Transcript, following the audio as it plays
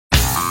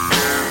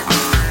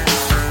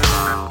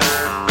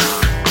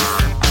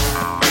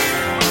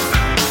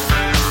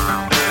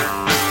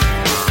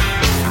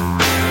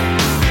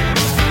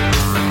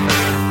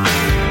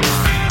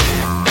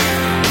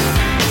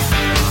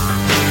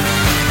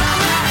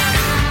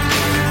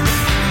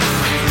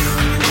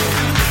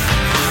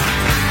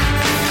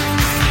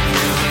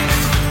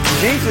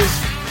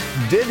Jesus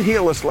did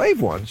heal a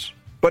slave once,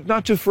 but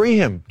not to free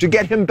him, to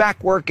get him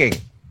back working.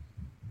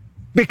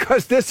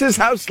 Because this is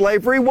how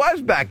slavery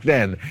was back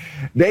then.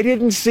 They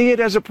didn't see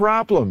it as a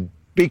problem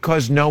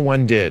because no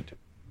one did.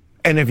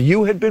 And if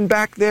you had been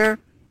back there,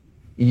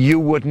 you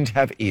wouldn't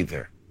have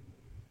either.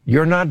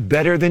 You're not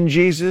better than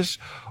Jesus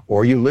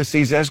or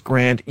Ulysses S.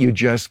 Grant. You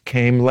just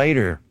came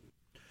later.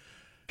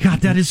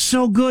 God, that is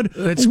so good.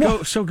 It's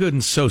so good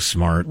and so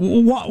smart.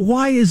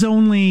 Why is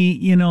only,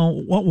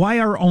 why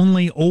are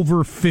only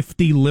over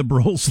 50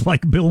 liberals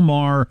like Bill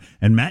Maher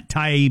and Matt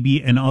Taibbi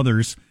and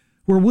others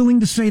who are willing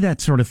to say that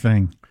sort of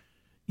thing?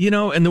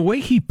 And the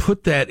way he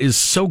put that is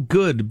so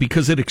good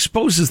because it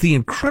exposes the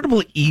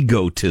incredible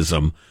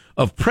egotism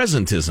of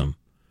presentism.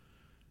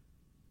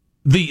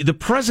 The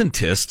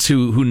presentists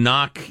who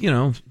knock,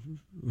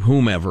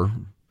 whomever,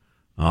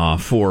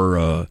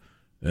 for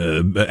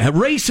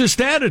racist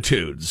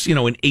attitudes, in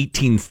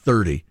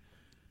 1830.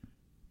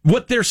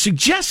 What they're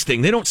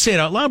suggesting, they don't say it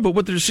out loud, but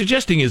what they're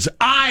suggesting is,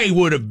 I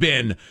would have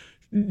been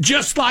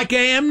just like I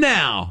am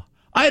now.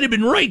 I'd have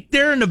been right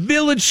there in the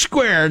village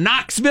square,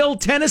 Knoxville,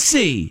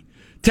 Tennessee,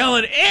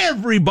 telling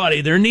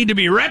everybody there need to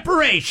be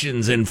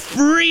reparations and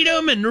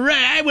freedom, and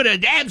I would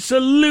have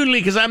absolutely,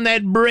 because I'm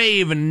that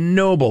brave and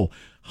noble.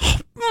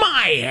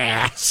 My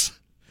ass.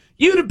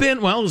 You'd have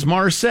been, well, as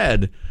Mars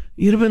said,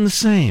 you'd have been the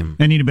same.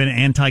 And you'd have been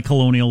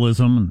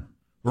anti-colonialism.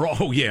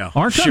 Oh, yeah.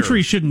 Our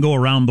country shouldn't go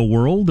around the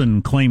world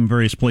and claim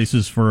various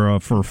places for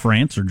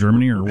France or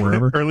Germany or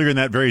wherever. Earlier in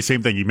that very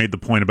same thing, you made the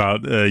point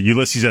about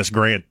Ulysses S.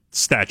 Grant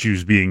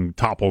statues being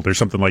toppled or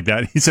something like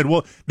that. He said,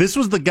 well, this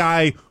was the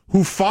guy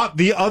who fought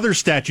the other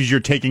statues you're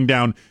taking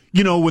down,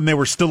 when they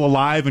were still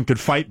alive and could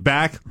fight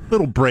back. A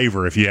little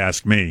braver, if you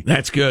ask me.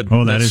 That's good.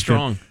 Oh, that's is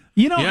strong. Good.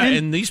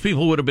 And these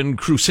people would have been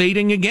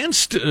crusading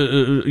against,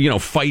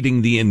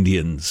 fighting the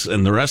Indians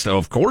and the rest.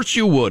 Of course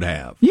you would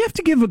have. You have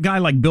to give a guy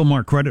like Bill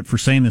Maher credit for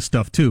saying this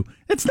stuff, too.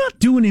 It's not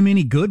doing him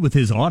any good with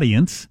his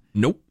audience.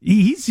 Nope.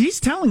 He's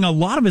telling a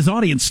lot of his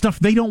audience stuff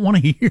they don't want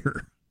to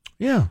hear.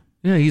 Yeah.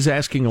 Yeah, he's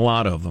asking a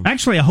lot of them.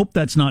 Actually, I hope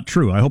that's not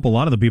true. I hope a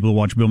lot of the people who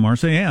watch Bill Maher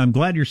say, I'm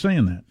glad you're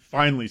saying that.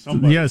 Finally,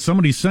 somebody. Yeah,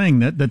 somebody's saying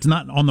that. That's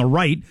not on the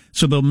right,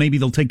 so maybe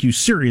they'll take you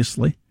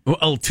seriously.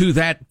 Well, to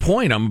that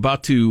point, I'm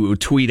about to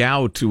tweet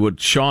out what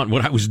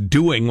I was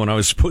doing when I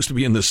was supposed to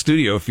be in the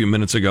studio a few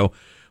minutes ago,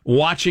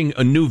 watching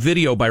a new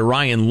video by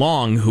Ryan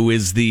Long, who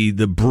is the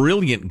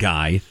brilliant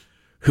guy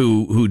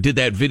who did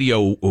that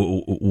video,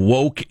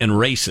 Woke and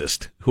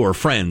Racist, who are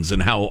friends,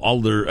 and how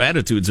all their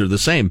attitudes are the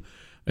same.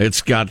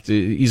 He's got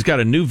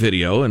a new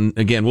video, and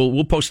again,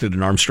 we'll post it at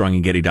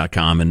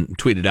ArmstrongandGetty.com and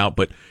tweet it out,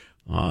 but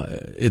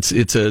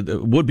it's a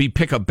would-be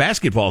pickup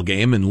basketball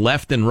game, and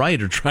left and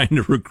right are trying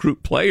to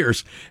recruit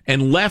players,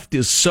 and left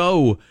is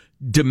so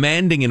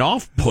demanding and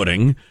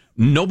off-putting,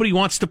 nobody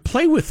wants to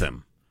play with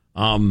them.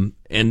 And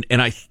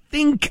I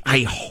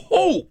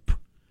hope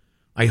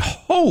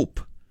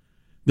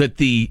that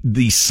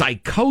the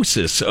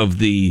psychosis of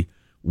the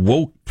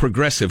woke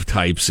progressive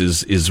types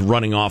is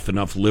running off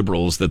enough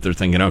liberals that they're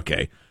thinking,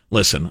 okay,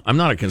 listen, I'm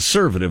not a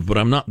conservative, but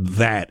I'm not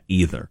that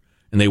either.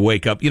 And they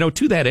wake up.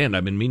 To that end,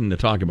 I've been meaning to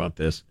talk about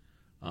this.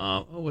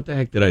 What the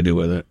heck did I do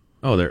with it?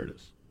 Oh, there it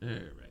is. All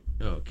right.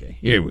 Okay,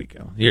 here we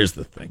go. Here's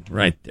the thing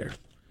right there.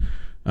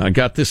 I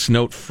got this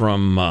note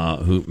from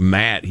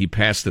Matt. He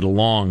passed it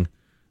along.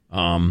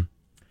 The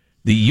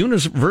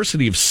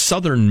University of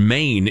Southern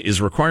Maine is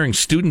requiring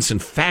students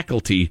and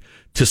faculty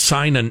to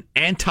sign an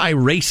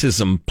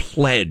anti-racism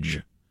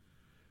pledge,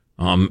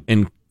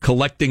 and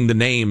collecting the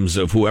names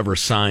of whoever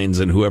signs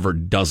and whoever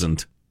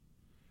doesn't.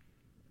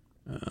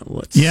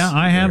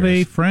 I have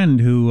a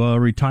friend who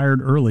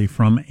retired early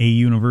from a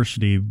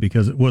university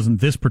because it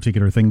wasn't this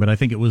particular thing, but I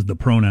think it was the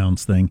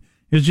pronouns thing.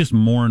 It was just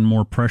more and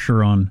more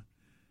pressure on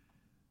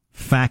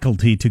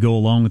faculty to go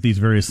along with these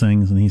various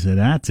things, and he said,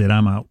 that's it,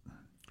 I'm out.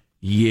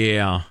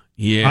 Yeah.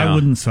 I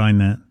wouldn't sign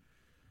that.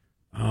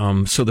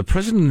 So the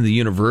president of the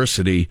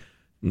university,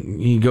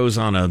 he goes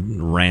on a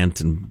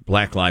rant and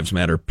Black Lives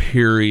Matter,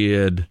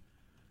 period.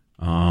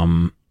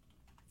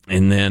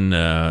 And then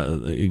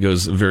he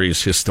goes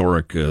various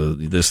historic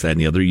this, that, and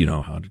the other. You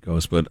know how it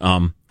goes. But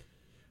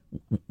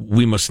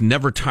we must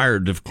never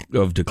tire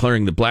of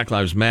declaring that Black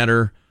Lives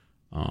Matter.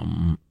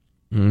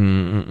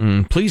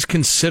 Please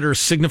consider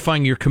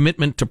signifying your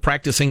commitment to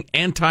practicing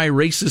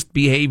anti-racist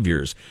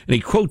behaviors. And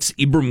he quotes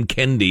Ibram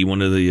Kendi,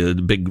 one of the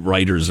big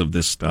writers of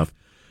this stuff,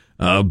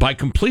 by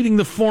completing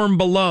the form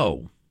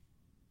below.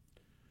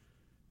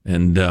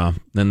 And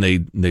then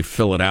they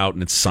fill it out,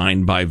 and it's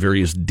signed by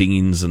various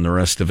deans and the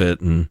rest of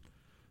it. And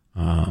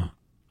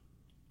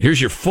here's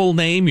your full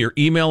name, your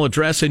email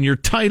address, and your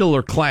title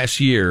or class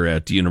year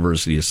at the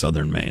University of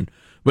Southern Maine.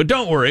 But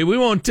don't worry, we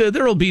won't.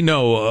 There will be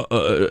no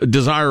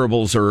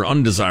desirables or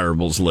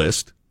undesirables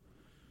list.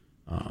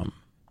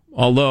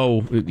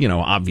 Although,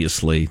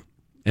 obviously,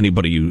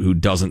 anybody who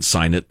doesn't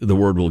sign it, the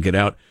word will get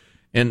out.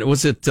 And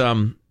was it?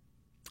 And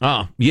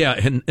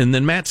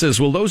then Matt says,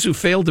 will those who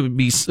fail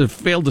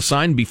to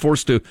sign be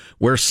forced to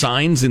wear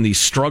signs in the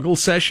struggle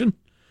session?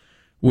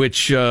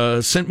 which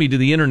sent me to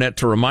the internet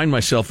to remind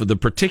myself of the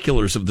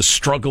particulars of the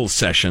struggle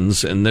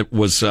sessions, and that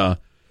was a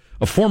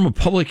form of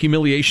public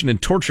humiliation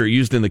and torture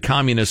used in the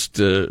Communist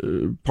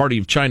Party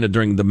of China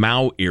during the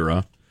Mao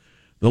era.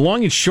 The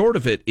long and short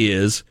of it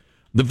is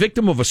the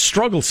victim of a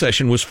struggle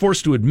session was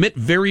forced to admit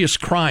various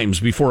crimes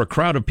before a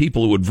crowd of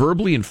people who would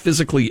verbally and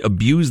physically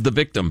abuse the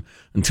victim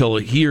until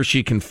he or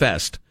she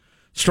confessed.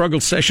 Struggle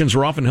sessions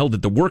are often held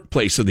at the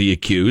workplace of the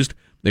accused.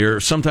 They are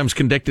sometimes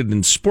conducted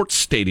in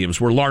sports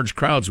stadiums where large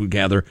crowds would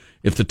gather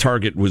if the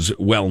target was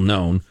well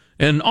known.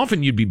 And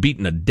often you'd be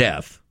beaten to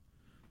death.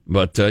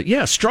 But,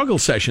 struggle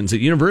sessions at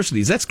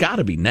universities, that's got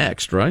to be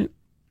next, right?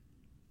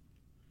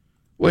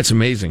 Well, it's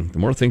amazing. The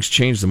more things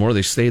change, the more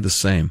they stay the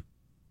same.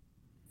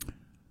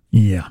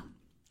 Yeah.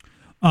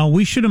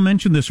 We should have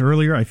mentioned this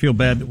earlier. I feel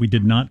bad that we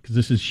did not, because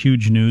this is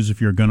huge news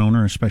if you're a gun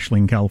owner, especially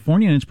in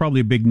California. And it's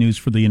probably a big news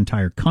for the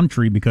entire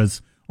country,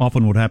 because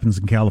often what happens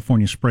in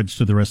California spreads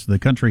to the rest of the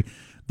country.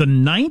 The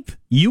 9th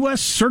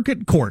U.S.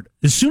 Circuit Court.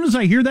 As soon as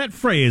I hear that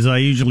phrase, I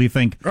usually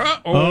think,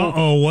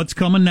 what's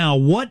coming now?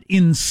 What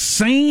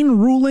insane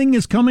ruling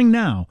is coming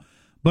now?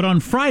 But on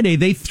Friday,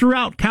 they threw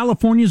out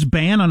California's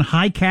ban on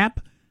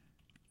high-cap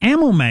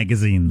ammo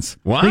magazines.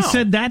 Wow. They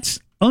said that's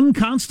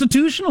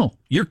unconstitutional.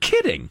 You're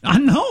kidding. I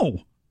know.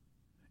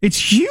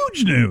 It's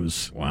huge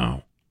news.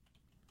 Wow.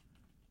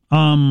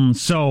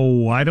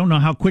 So I don't know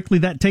how quickly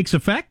that takes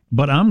effect,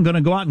 but I'm going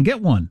to go out and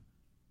get one.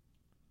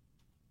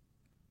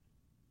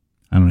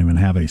 I don't even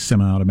have a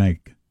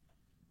semi-automatic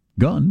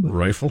gun. But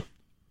Rifle?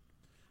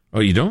 Oh,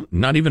 you don't?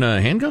 Not even a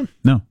handgun?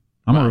 no,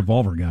 I'm a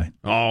revolver guy.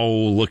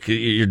 Oh, look at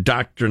your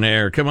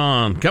doctrinaire. Come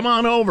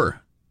on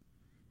over.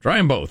 Try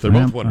them both. They're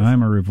both wonderful.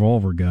 I'm a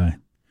revolver guy.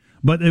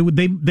 But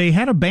they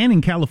had a ban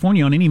in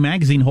California on any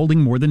magazine holding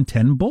more than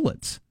 10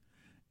 bullets.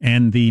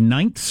 And the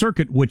Ninth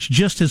Circuit, which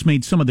just has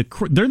made some of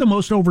they're the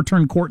most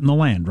overturned court in the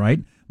land,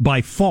 right?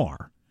 By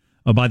far,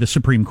 by the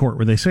Supreme Court,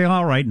 where they say,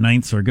 all right,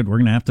 Ninth Circuit, we're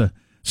going to have to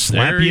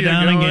slap you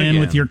down again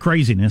with your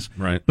craziness.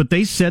 Right. But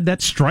they said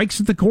that strikes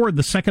at the core of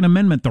the Second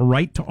Amendment, the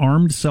right to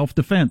armed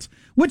self-defense,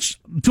 which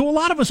to a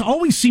lot of us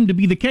always seemed to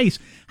be the case.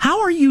 How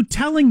are you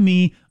telling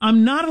me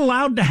I'm not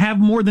allowed to have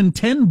more than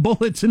 10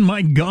 bullets in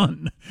my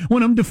gun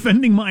when I'm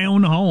defending my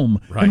own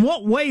home? Right. In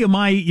what way am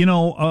I,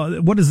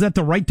 what is that,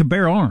 the right to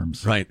bear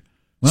arms? Right.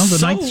 Well, the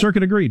Ninth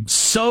Circuit agreed.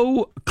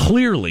 So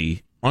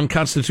clearly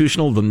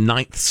unconstitutional, the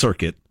Ninth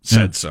Circuit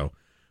said so.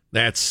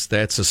 That's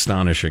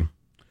astonishing.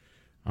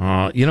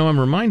 I'm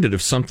reminded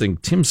of something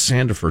Tim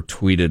Sandifer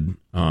tweeted,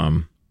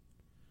 and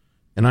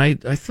I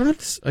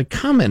thought I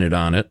commented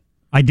on it.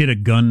 I did a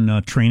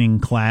gun training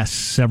class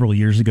several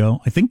years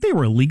ago. I think they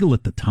were illegal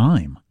at the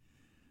time,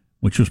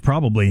 which was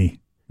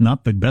probably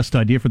not the best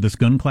idea for this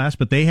gun class,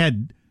 but they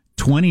had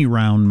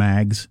 20-round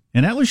mags,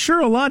 and that was sure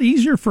a lot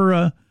easier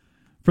for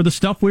the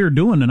stuff we were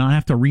doing, and not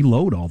have to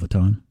reload all the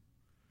time.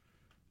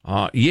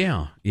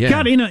 Yeah.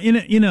 God,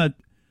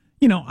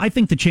 I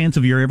think the chance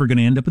of you're ever going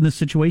to end up in this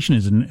situation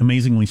is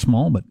amazingly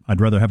small, but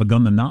I'd rather have a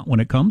gun than not when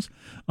it comes.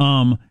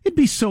 It'd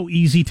be so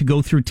easy to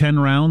go through 10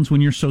 rounds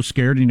when you're so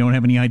scared and you don't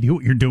have any idea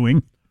what you're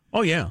doing.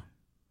 Oh, yeah.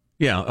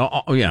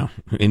 Yeah. Yeah,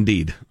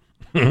 indeed.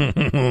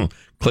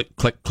 Click,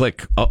 click,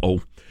 click.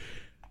 Uh-oh.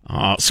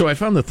 So I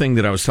found the thing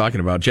that I was talking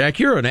about. Jack,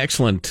 you're an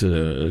excellent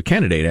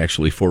candidate,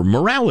 actually, for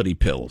morality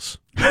pills.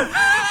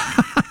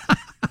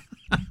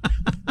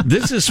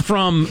 This is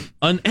from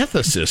an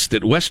ethicist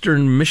at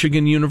Western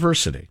Michigan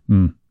University.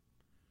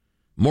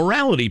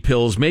 Morality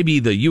pills may be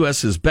the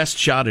U.S.'s best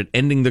shot at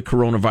ending the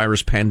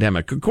coronavirus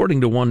pandemic,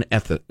 according to one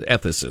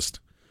ethicist.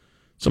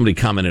 Somebody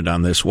commented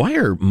on this. Why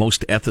are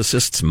most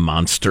ethicists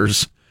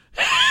monsters?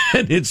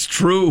 And it's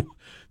true.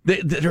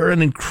 There are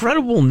an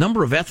incredible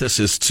number of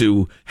ethicists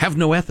who have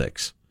no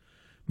ethics.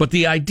 But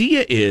the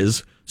idea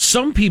is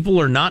some people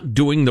are not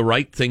doing the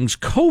right things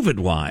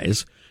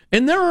COVID-wise,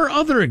 and there are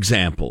other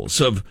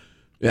examples of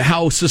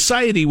how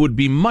society would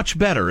be much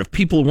better if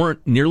people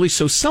weren't nearly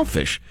so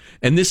selfish.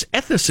 And this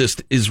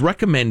ethicist is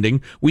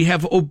recommending we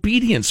have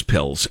obedience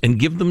pills and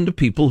give them to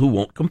people who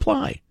won't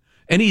comply.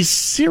 And he's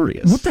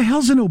serious. What the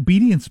hell's an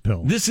obedience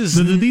pill? Do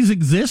these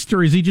exist,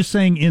 or is he just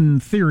saying in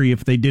theory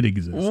if they did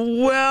exist?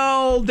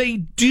 Well, they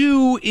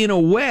do in a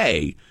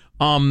way.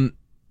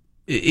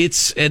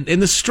 It's and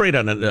this is straight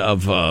out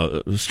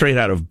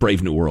of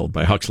Brave New World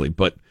by Huxley,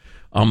 but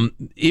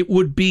it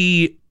would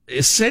be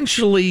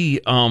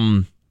essentially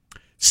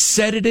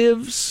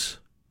sedatives.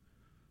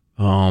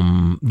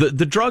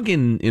 The drug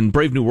in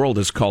Brave New World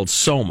is called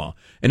Soma,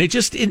 and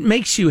it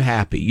makes you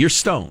happy. You're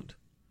stoned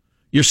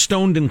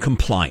and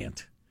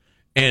compliant.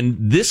 And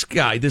this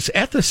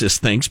ethicist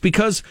thinks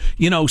because,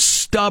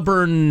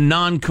 stubborn,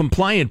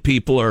 non-compliant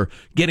people are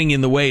getting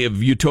in the way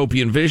of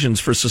utopian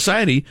visions for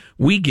society,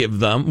 we get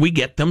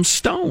them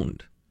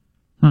stoned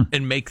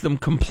and make them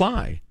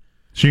comply.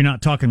 So you're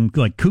not talking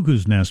like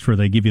Cuckoo's Nest where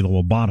they give you the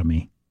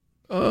lobotomy.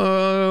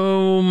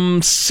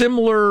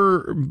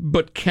 Similar,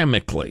 but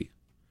chemically.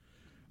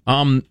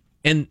 And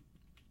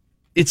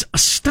it's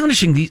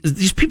astonishing.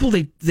 These people,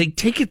 they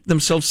take it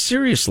themselves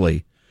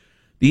seriously.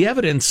 The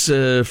evidence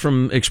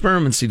from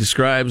experiments he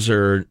describes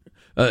are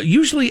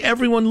Usually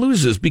everyone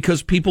loses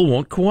because people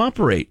won't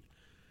cooperate.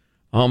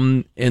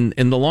 And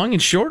the long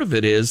and short of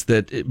it is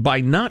that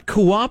by not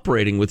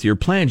cooperating with your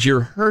plans,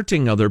 you're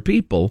hurting other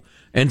people.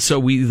 And so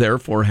we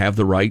therefore have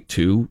the right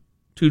to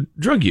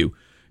drug you.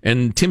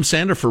 And Tim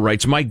Sandifer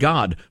writes, my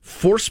God,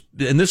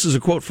 and this is a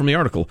quote from the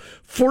article,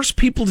 force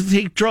people to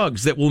take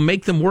drugs that will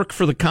make them work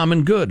for the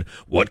common good.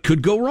 What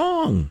could go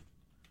wrong?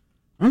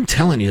 I'm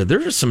telling you,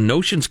 there are some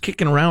notions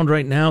kicking around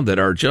right now that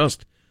are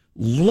just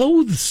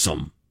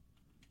loathsome.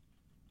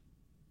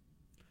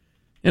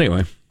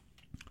 Anyway,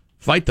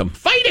 fight them.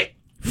 Fight it!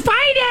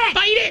 Fight it!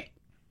 Fight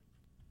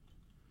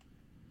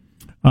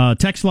it!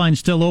 Text line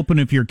still open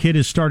if your kid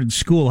has started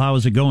school. How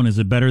is it going? Is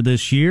it better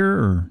this year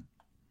or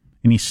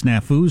any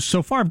snafus?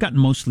 So far, I've gotten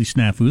mostly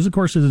snafus. Of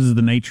course, it is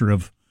the nature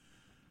of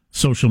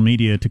social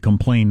media to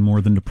complain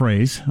more than to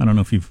praise. I don't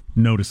know if you've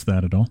noticed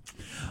that at all.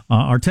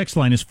 Our text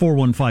line is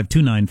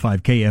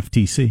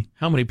 415-295-KFTC.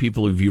 How many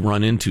people have you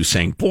run into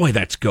saying, boy,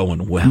 that's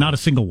going well? Not a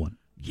single one.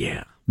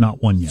 Yeah.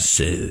 Not one yet.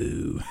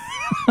 So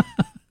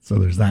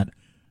there's that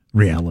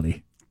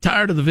reality.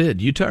 Tired of the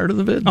vid. You tired of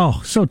the vid?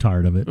 Oh, so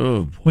tired of it.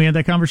 Oh, we had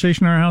that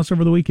conversation in our house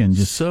over the weekend.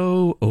 Just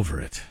so over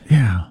it.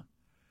 Yeah.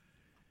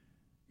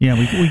 Yeah,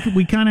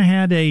 we kind of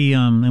had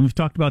and we've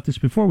talked about this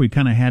before, we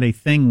kind of had a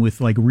thing with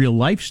like real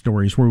life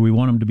stories where we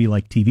want them to be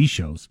like TV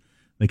shows.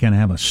 They kind of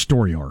have a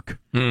story arc.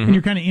 Mm-hmm. And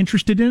you're kind of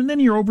interested in it, and then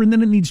you're over, and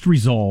then it needs to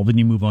resolve, and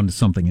you move on to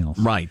something else.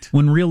 Right.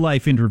 When real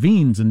life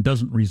intervenes and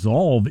doesn't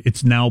resolve,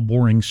 it's now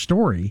boring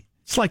story.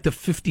 It's like the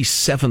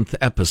 57th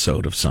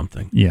episode of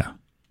something. Yeah.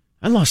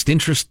 I lost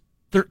interest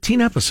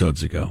 13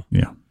 episodes ago.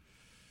 Yeah.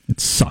 It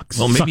sucks.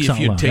 Well, maybe sucks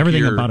if you take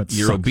everything about it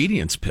your sucks.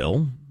 Obedience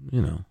pill,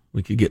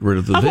 we could get rid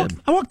of the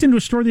vid. I walked into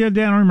a store the other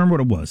day. I don't remember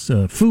what it was.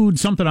 Food,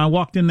 something. I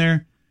walked in there,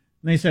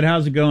 and they said,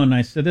 how's it going? And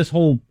I said, this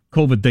whole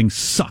COVID thing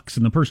sucks.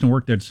 And the person who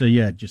worked there said,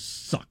 yeah, it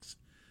just sucks.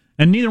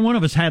 And neither one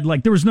of us had,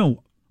 there was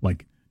no,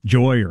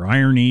 joy or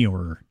irony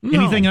or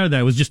anything out of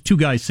that. It was just two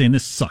guys saying,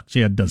 this sucks.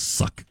 Yeah, it does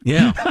suck.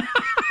 Yeah.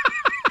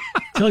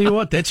 Tell you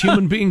what, that's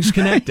human beings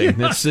connecting.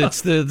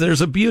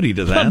 There's a beauty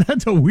to that.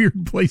 That's a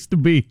weird place to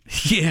be.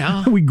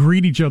 Yeah. We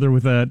greet each other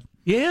with that.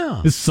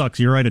 Yeah. This sucks.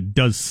 You're right. It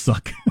does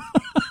suck.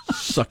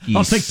 Sucky.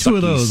 I'll take two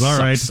of those. All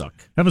right. Suck.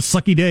 Have a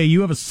sucky day. You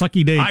have a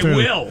sucky day, too. I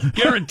will.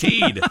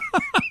 Guaranteed.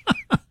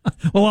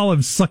 Well, I'll have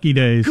sucky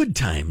days. Good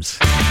times.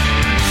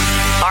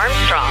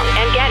 Armstrong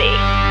and Getty.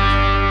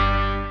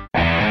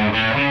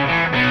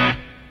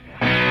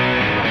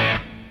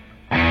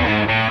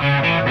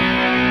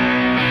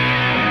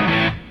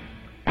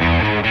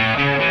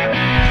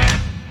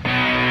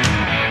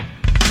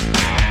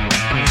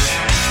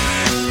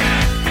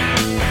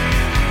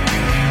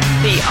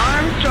 The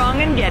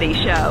Armstrong and Getty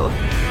Show.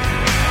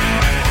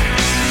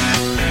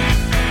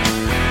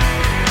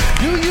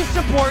 Do you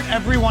support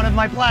every one of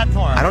my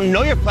platforms? I don't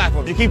know your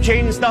platform. You keep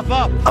changing stuff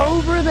up.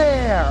 Over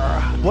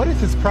there. What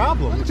is his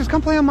problem? Just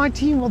come play on my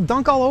team. We'll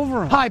dunk all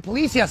over him. Hi,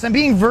 police. Yes, I'm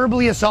being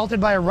verbally assaulted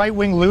by a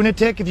right-wing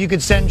lunatic. If you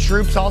could send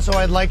troops. Also,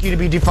 I'd like you to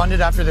be defunded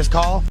after this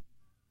call.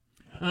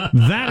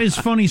 That is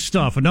funny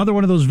stuff. Another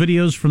one of those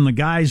videos from the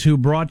guys who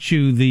brought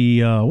you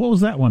the, what was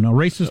that one? A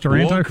racist or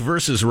anti? Woke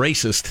versus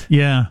racist.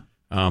 Yeah.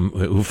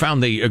 Who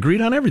found they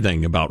agreed on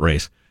everything about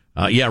race.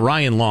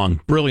 Ryan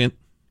Long. Brilliant.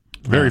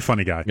 Very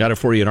funny guy. Got it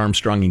for you at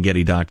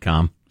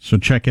ArmstrongandGetty.com. So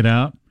check it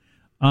out.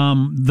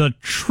 The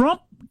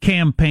Trump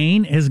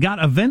campaign has got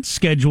events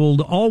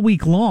scheduled all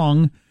week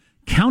long,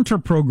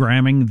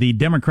 counter-programming the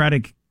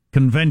Democratic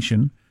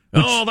convention.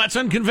 That's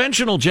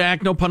unconventional,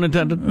 Jack. No pun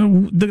intended.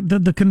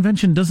 The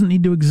convention doesn't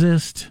need to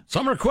exist.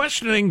 Some are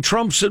questioning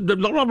Trump's blah,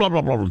 blah, blah,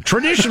 blah, blah.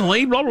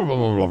 Traditionally, blah, blah,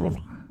 blah, blah,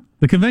 blah.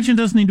 The convention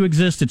doesn't need to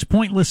exist. It's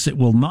pointless. It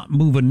will not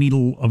move a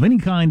needle of any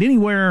kind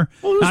anywhere.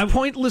 Well, it was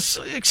pointless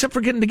except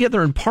for getting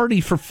together and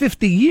party for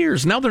 50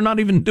 years. Now they're not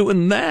even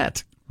doing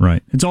that.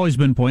 Right. It's always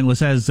been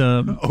pointless as...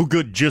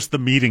 good. Just the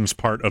meetings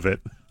part of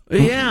it.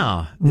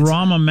 Yeah.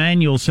 Rahm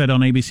Emanuel said on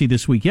ABC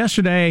This Week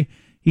yesterday,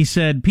 he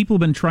said, people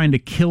have been trying to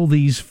kill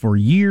these for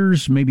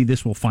years. Maybe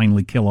this will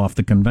finally kill off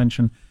the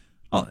convention.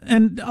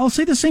 And I'll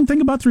say the same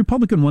thing about the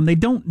Republican one. They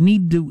don't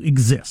need to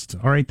exist.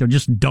 All right, they're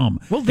just dumb.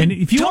 Well, they and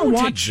if you don't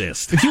want to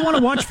exist. If you want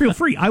to watch, feel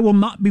free. I will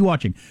not be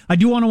watching. I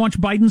do want to watch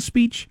Biden's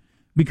speech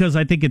because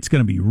I think it's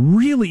going to be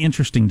really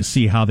interesting to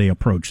see how they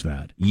approach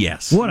that.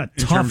 Yes, what a in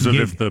tough terms of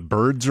gig. if the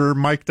birds are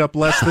mic'd up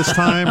less this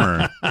time,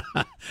 or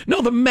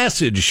no, the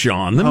message,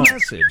 Sean, the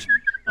message.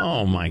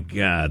 Oh my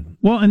God.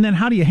 Well, and then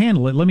how do you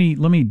handle it? Let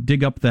me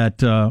dig up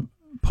that.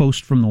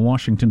 Post from the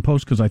Washington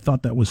Post because I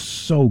thought that was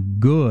so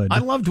good. I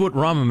loved what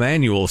Rahm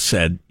Emanuel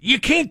said. You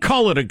can't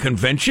call it a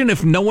convention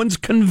if no one's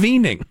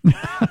convening.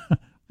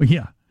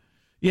 Yeah.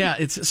 Yeah,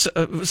 it's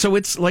so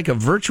it's like a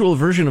virtual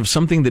version of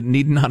something that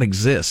need not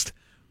exist.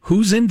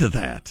 Who's into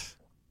that?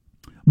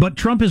 But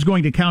Trump is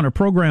going to counter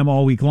program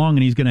all week long,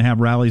 and he's going to have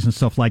rallies and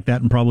stuff like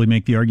that and probably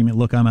make the argument,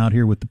 look, I'm out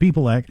here with the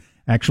people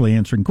actually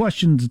answering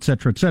questions, et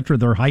cetera, et cetera.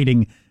 They're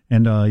hiding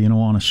and,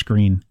 on a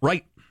screen.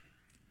 Right.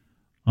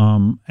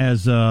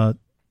 As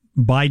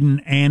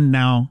Biden and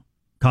now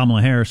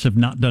Kamala Harris have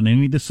not done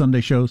any of the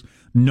Sunday shows.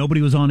 Nobody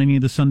was on any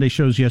of the Sunday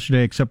shows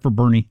yesterday except for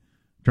Bernie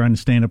trying to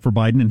stand up for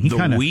Biden, and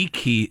the week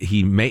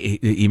he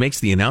makes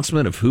the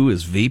announcement of who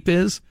his Veep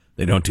is,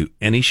 they don't do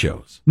any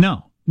shows.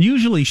 No.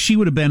 Usually she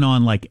would have been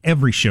on like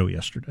every show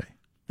yesterday.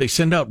 They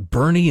send out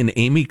Bernie and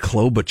Amy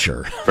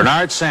Klobuchar.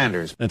 Bernard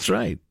Sanders. That's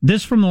right.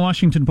 This from the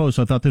Washington Post,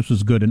 I thought this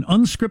was good. An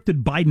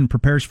unscripted Biden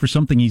prepares for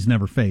something he's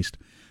never faced.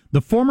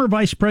 The former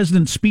vice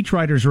president's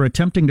speechwriters are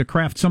attempting to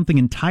craft something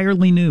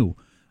entirely new.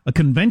 A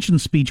convention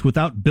speech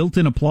without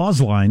built-in applause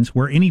lines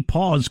where any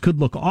pause could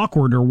look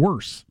awkward or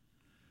worse.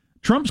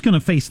 Trump's going to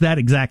face that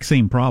exact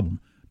same problem.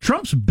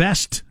 Trump's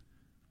best,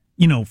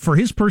 for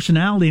his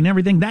personality and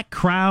everything, that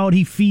crowd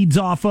he feeds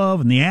off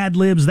of and the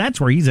ad-libs, that's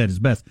where he's at his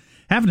best.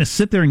 Having to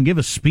sit there and give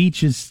a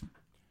speech is,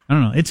 I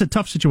don't know, it's a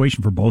tough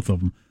situation for both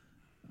of them.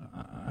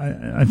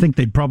 I think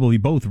they'd probably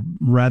both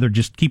rather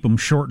just keep them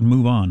short and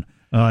move on.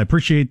 I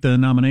appreciate the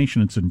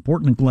nomination. It's an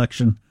important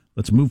election.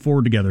 Let's move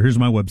forward together. Here's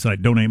my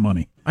website. Donate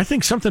money. I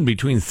think something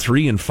between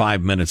 3 and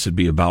 5 minutes would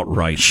be about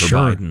right for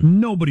Biden.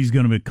 Nobody's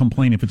going to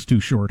complain if it's too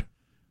short.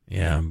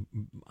 Yeah.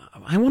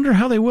 I wonder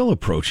how they will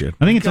approach it.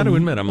 I think got to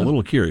admit, I'm a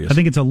little curious. I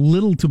think it's a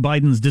little to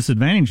Biden's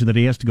disadvantage that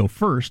he has to go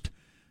first,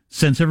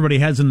 since everybody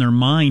has in their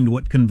mind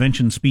what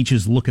convention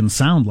speeches look and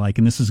sound like,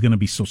 and this is going to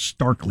be so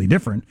starkly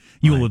different.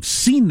 You will have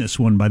seen this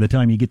one by the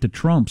time you get to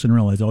Trump's and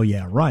realize, oh,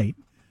 yeah, right.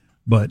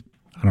 But,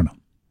 I don't know.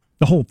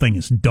 The whole thing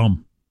is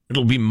dumb.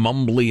 It'll be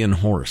mumbly and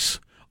hoarse.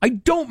 I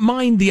don't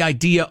mind the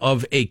idea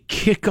of a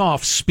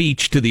kickoff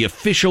speech to the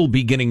official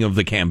beginning of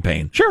the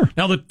campaign. Sure.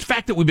 Now, the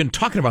fact that we've been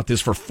talking about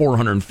this for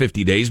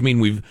 450 days mean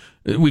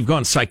we've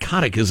gone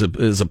psychotic as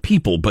a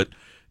people, but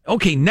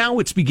okay, now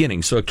it's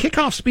beginning. So a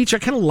kickoff speech, I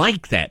kind of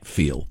like that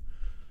feel.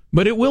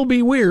 But it will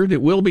be weird.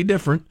 It will be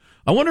different.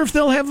 I wonder if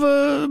they'll have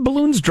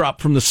balloons drop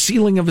from the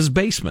ceiling of his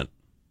basement.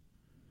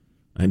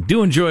 I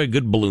do enjoy a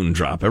good balloon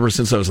drop ever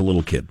since I was a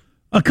little kid.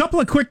 A couple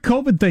of quick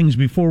COVID things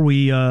before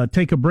we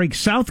take a break.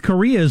 South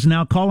Korea is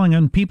now calling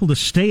on people to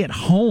stay at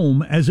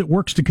home as it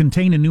works to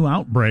contain a new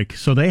outbreak.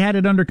 So they had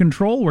it under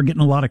control. We're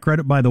getting a lot of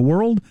credit by the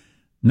world.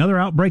 Another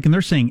outbreak, and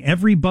they're saying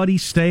everybody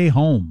stay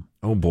home.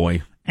 Oh,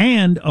 boy.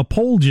 And a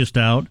poll just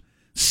out.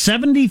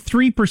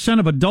 73%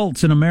 of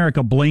adults in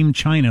America blame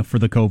China for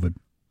the COVID,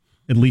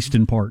 at least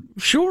in part.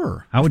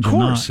 Sure. How would of you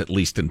course, not? At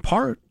least in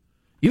part.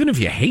 Even if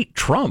you hate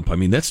Trump, I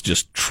mean, that's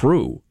just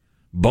true.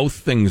 Both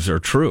things are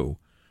true.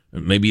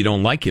 Maybe you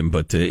don't like him,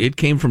 but it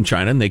came from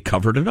China, and they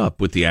covered it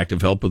up with the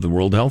active help of the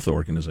World Health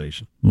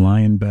Organization.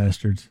 Lying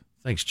bastards.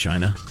 Thanks,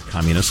 China.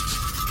 Communists.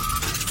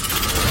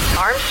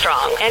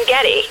 Armstrong and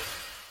Getty.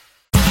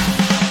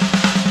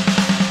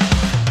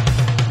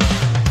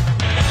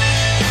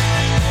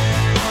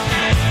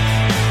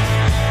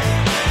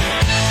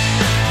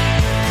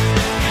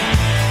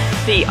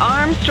 The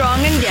Armstrong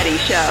and Getty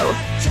Show.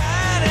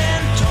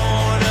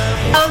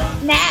 Oh,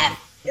 snap.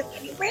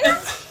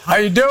 How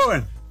you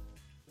doing?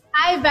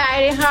 Hi,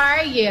 Barry. How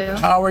are you?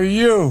 How are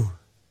you?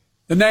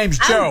 The name's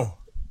Joe.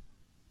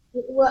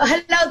 Well,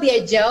 hello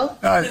there, Joe.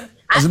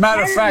 As a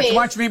matter of fact,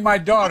 why don't you meet my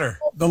daughter,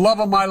 the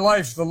love of my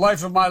life, the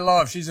life of my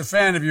love. She's a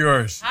fan of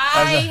yours.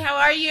 Hi, how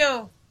are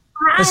you?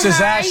 This is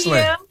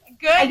Ashley.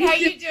 Good, how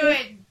you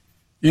doing?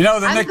 You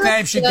know the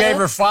nickname she gave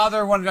her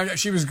father when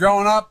she was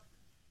growing up?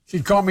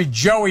 She'd call me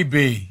Joey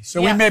B.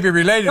 So we may be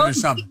related or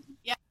something.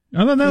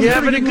 You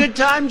having a good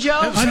time,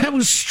 Joe? That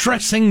was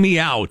stressing me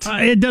out.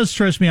 It does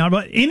stress me out.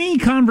 But any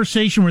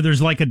conversation where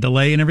there's like a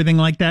delay and everything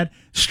like that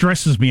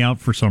stresses me out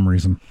for some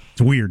reason.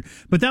 It's weird.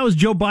 But that was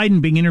Joe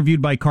Biden being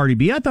interviewed by Cardi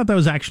B. I thought that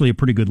was actually a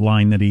pretty good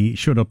line that he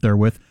showed up there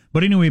with.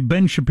 But anyway,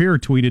 Ben Shapiro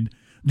tweeted,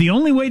 "The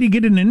only way to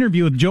get an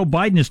interview with Joe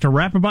Biden is to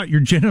rap about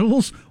your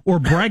genitals or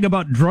brag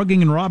about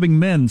drugging and robbing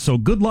men. So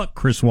good luck,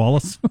 Chris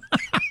Wallace."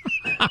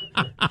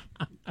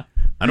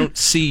 I don't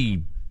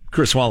see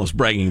Chris Wallace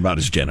bragging about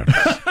his genitals.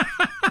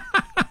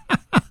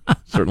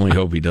 Certainly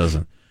hope he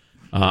doesn't.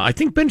 I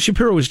think Ben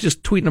Shapiro was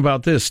just tweeting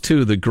about this,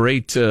 too, the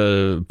great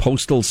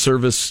Postal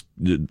Service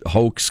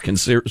hoax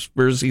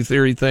conspiracy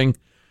theory thing.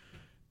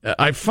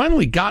 I've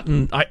finally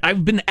gotten...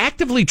 I've been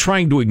actively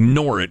trying to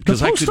ignore it. The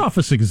post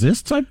office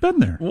exists. I've been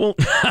there. Well,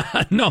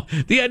 no.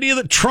 The idea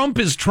that Trump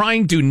is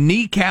trying to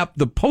kneecap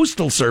the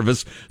Postal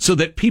Service so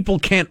that people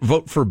can't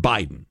vote for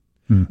Biden.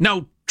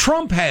 Now,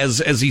 Trump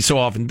has, as he so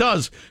often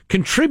does,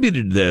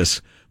 contributed to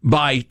this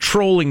by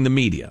trolling the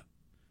media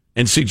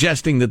and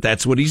suggesting that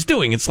that's what he's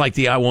doing. It's like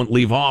the I won't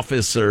leave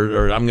office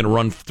or I'm going to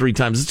run 3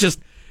 times. It's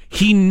just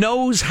he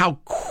knows how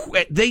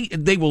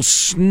they will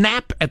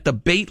snap at the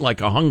bait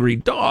like a hungry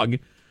dog.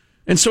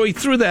 And so he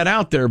threw that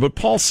out there. But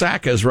Paul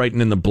Sacca is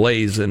writing in the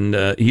Blaze, and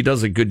he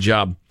does a good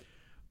job.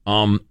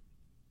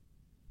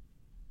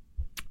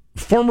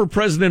 Former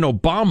President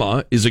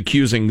Obama is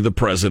accusing the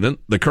president,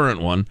 the current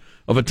one,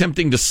 of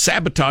attempting to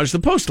sabotage the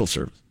Postal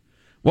Service.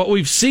 What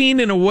we've seen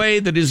in a way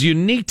that is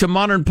unique to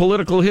modern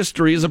political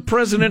history is a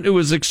president who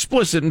is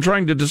explicit in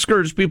trying to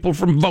discourage people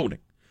from voting,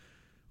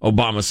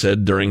 Obama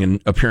said during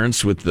an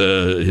appearance with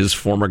his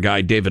former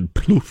guy, David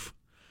Plouffe.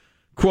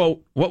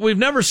 Quote, "What we've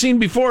never seen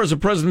before is a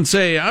president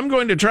say, I'm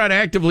going to try to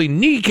actively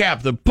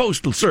kneecap the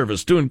Postal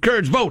Service to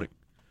encourage voting.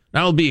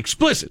 I'll be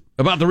explicit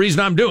about the reason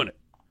I'm doing it.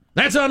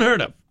 That's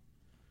unheard of.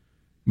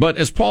 But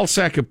as Paul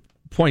Sacca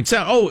points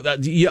out,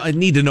 I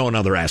need to know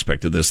another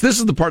aspect of this. This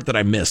is the part that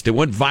I missed. It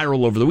went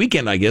viral over the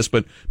weekend, I guess,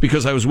 but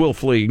because I was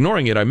willfully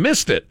ignoring it, I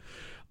missed it.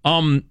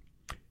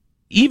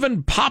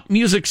 Even pop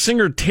music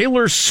singer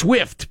Taylor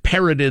Swift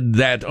parroted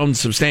that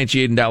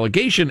unsubstantiated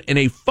allegation in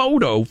a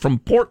photo from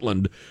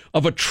Portland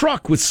of a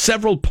truck with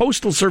several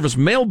Postal Service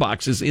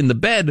mailboxes in the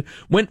bed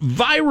went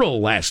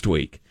viral last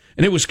week.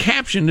 And it was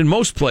captioned in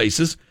most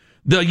places,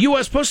 "The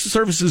U.S. Postal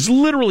Service is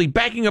literally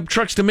backing up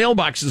trucks to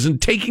mailboxes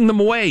and taking them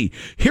away.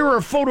 Here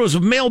are photos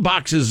of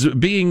mailboxes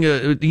being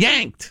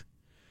yanked."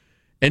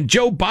 And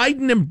Joe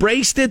Biden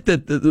embraced it,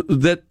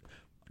 that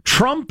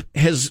Trump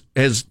has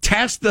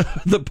tasked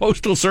the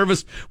Postal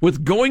Service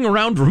with going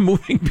around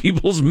removing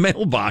people's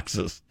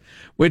mailboxes,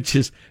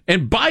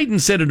 and Biden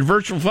said at a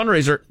virtual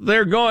fundraiser,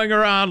 they're going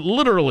around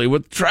literally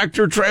with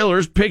tractor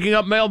trailers picking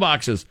up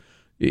mailboxes.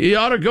 You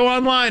ought to go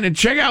online and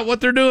check out what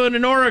they're doing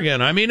in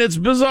Oregon. I mean, it's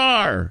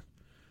bizarre.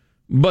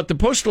 But the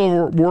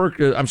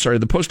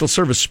the Postal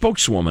Service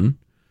spokeswoman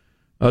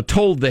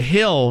told The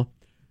Hill,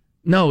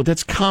 no,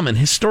 that's common.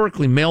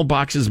 Historically,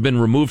 mailboxes have been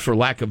removed for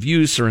lack of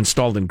use or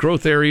installed in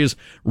growth areas.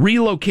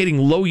 Relocating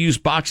low-use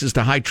boxes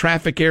to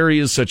high-traffic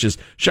areas such as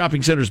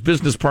shopping centers,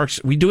 business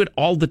parks, we do it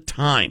all the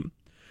time.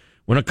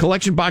 When a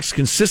collection box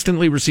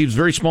consistently receives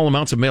very small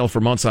amounts of mail for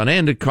months on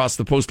end, it costs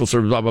the Postal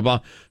Service, blah, blah,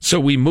 blah.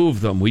 So we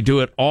move them. We do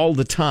it all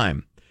the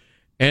time.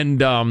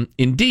 And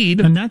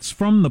indeed... And that's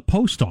from the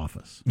post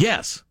office.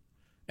 Yes.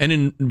 And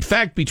in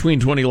fact, between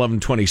 2011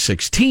 and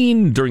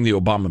 2016, during the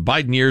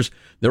Obama-Biden years,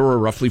 there were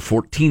roughly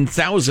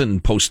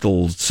 14,000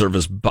 Postal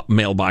Service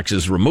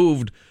mailboxes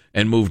removed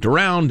and moved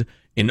around.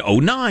 In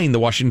 2009, the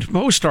Washington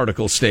Post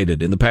article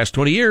stated, in the past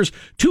 20 years,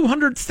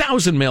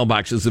 200,000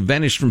 mailboxes have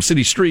vanished from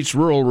city streets,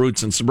 rural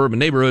routes, and suburban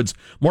neighborhoods,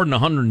 more than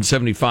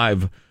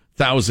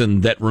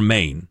 175,000 that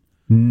remain.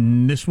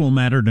 This will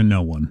matter to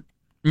no one.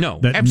 No,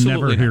 that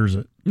absolutely never hears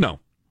it. No.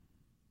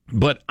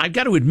 But I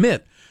got to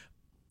admit,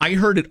 I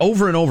heard it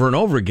over and over and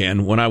over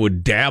again when I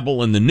would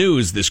dabble in the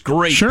news, this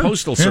great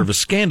Postal Service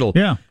scandal.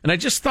 Yeah. And I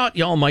just thought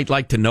y'all might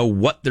like to know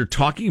what they're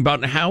talking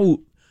about and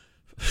how,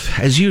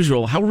 as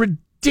usual, how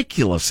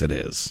ridiculous it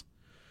is.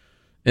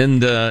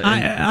 And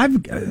I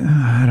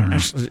don't know.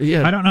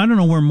 Yeah. I don't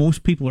know where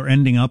most people are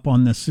ending up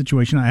on this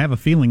situation. I have a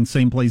feeling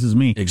same place as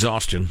me.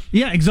 Exhaustion.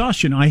 Yeah,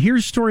 exhaustion. I hear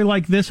a story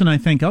like this and I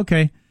think,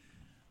 okay,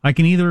 I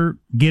can either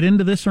get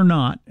into this or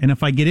not. And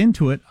if I get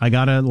into it, I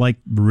got to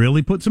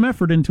really put some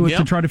effort into it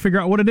to try to figure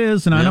out what it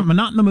is. And I'm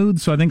not in the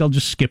mood, so I think I'll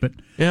just skip it.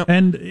 Yep.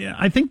 And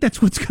I think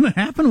that's what's going to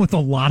happen with a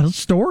lot of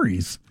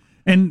stories.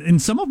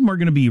 And some of them are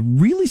going to be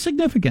really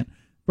significant.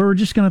 But we're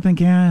just going to think,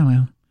 yeah,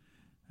 well,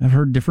 I've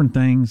heard different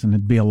things, and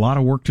it'd be a lot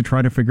of work to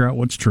try to figure out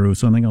what's true.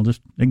 So I think I'll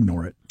just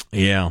ignore it.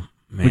 Yeah,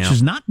 man. Which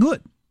is not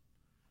good.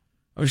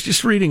 I was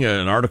just reading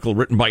an article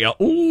written by a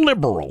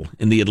liberal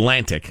in The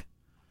Atlantic.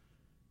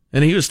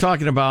 And he was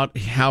talking about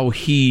how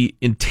he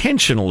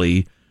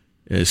intentionally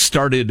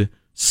started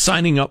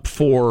signing up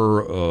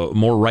for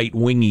more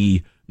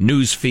right-wingy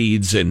news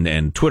feeds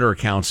and Twitter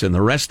accounts and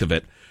the rest of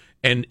it.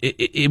 And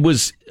it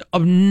was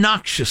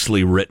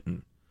obnoxiously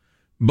written.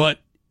 But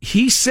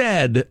he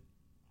said,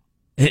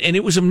 and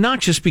it was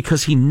obnoxious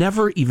because he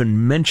never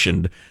even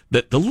mentioned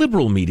that the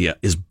liberal media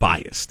is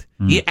biased.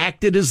 He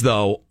acted as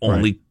though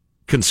only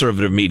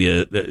conservative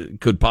media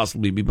could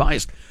possibly be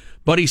biased.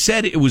 But he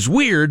said it was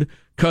weird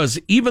because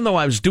even though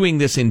I was doing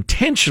this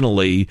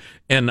intentionally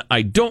and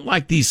I don't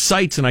like these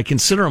sites and I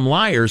consider them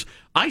liars,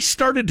 I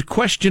started to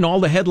question all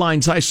the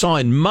headlines I saw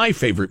in my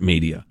favorite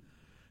media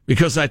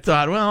because I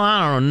thought, well,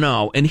 I don't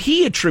know. And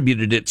he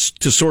attributed it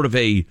to sort of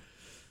a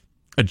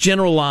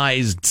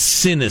generalized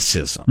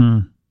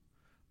cynicism.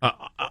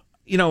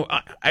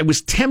 I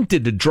was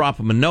tempted to drop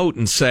him a note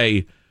and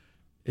say,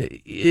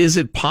 is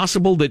it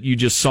possible that you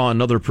just saw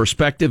another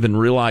perspective and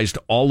realized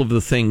all of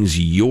the things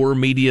your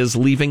media is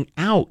leaving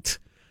out?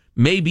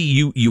 Maybe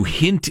you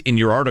hint in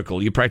your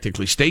article, you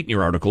practically state in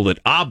your article that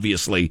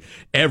obviously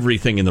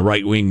everything in the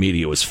right-wing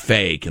media was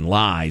fake and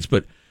lies.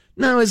 But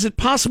no, is it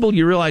possible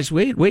you realize,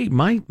 wait,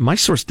 my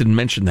source didn't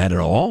mention that at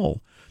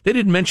all. They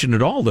didn't mention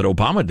at all that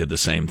Obama did the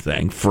same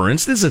thing. For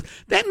instance,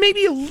 that may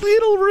be a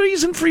little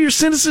reason for your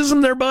cynicism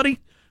there, buddy.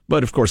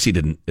 But, of course, he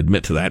didn't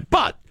admit to that.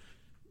 But,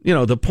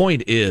 the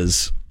point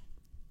is,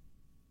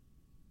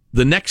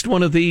 the next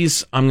one of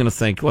these, I'm going to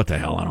think, what the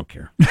hell, I don't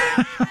care.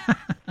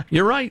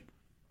 You're right.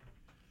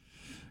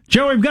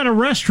 Joe, we've got a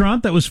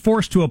restaurant that was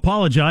forced to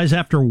apologize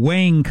after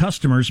weighing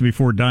customers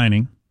before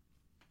dining.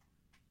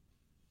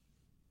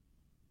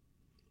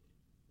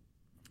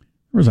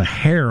 There was a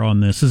hair on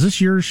this. Is this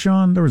yours,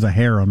 Sean? There was a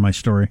hair on my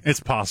story. It's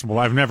possible.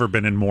 I've never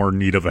been in more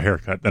need of a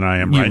haircut than I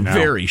am right now.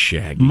 Very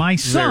shaggy. My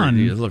son...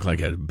 You look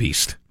like a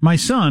beast. My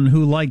son,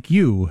 who, like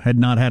you, had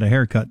not had a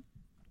haircut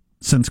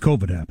since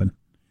COVID happened.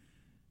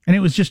 And it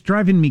was just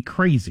driving me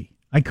crazy.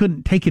 I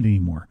couldn't take it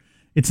anymore.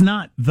 It's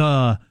not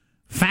the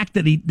fact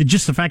that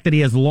he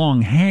has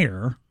long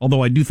hair,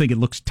 although I do think it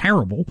looks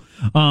terrible.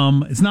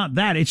 It's not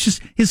that. It's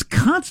just his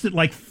constant,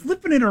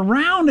 flipping it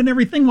around and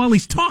everything while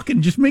he's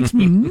talking just makes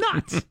me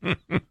nuts.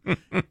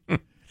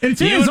 And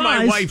it's in you his and my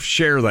eyes. wife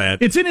share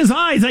that. It's in his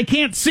eyes. I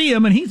can't see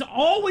him, and he's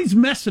always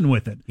messing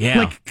with it. Yeah.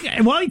 Like,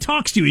 while he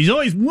talks to you, he's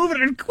always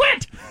moving it.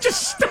 Quit!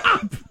 Just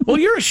stop! Well,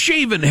 you're a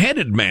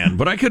shaven-headed man,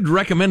 but I could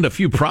recommend a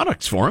few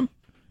products for him.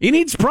 He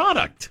needs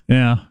product.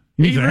 Yeah.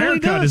 He needs a really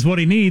haircut does. is what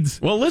he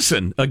needs. Well,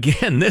 listen,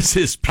 again, this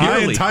is purely...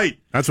 High and tight.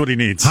 That's what he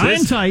needs. High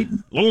and tight.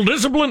 Little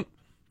discipline.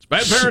 It's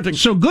bad parenting.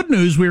 So good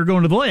news, we were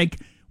going to the lake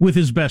with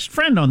his best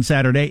friend on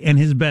Saturday, and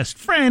his best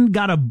friend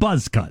got a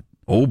buzz cut.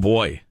 Oh,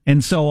 boy.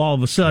 And so all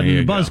of a sudden,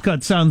 the buzz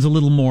cut sounds a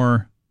little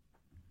more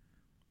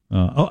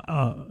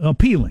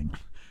appealing.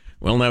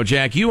 Well, now,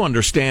 Jack, you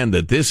understand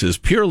that this is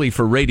purely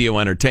for radio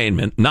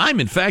entertainment, and I'm,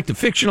 in fact, a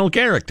fictional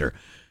character.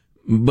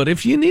 But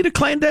if you need a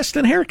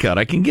clandestine haircut,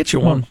 I can get you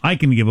one. Well, I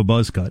can give a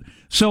buzz cut.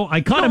 So I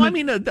caught him. I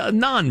mean a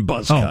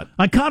non-buzz cut.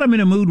 I caught him in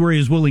a mood where he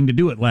was willing to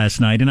do it last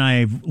night, and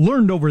I've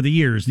learned over the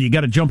years that you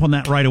got to jump on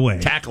that right away.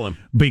 Tackle him.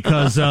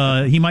 Because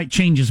he might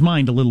change his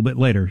mind a little bit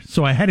later.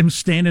 So I had him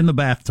stand in the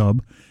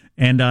bathtub,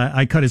 and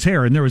I cut his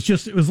hair, and there was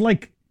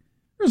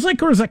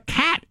a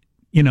cat,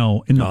 in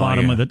the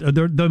bottom of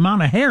the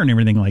amount of hair and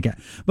everything like that.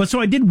 But so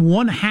I did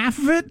one half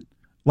of it,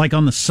 like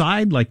on the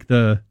side, like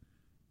the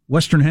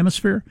Western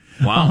Hemisphere.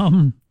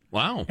 Wow.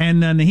 Wow.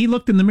 And then he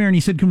looked in the mirror and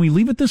he said, "Can we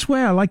leave it this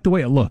way? I like the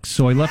way it looks."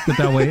 So I left it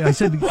that way. I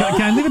said,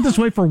 "Can I leave it this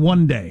way for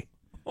one day?"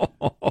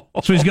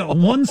 So he's got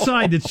one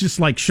side that's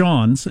just like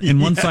Sean's and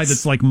one side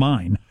that's like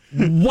mine.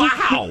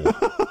 Wow.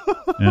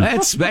 Yeah.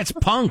 That's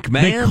punk,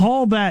 man. They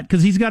call that,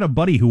 because he's got a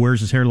buddy who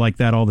wears his hair like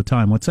that all the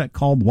time. What's that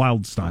called?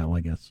 Wild style,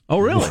 I guess. Oh,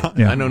 really?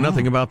 Yeah. I know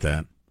nothing about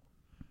that.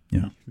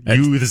 Yeah.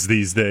 Youths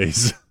these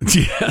days.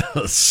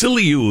 Yeah,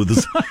 silly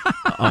youths.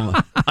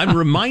 I'm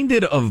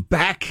reminded of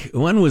back,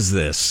 when was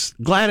this?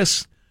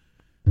 Gladys.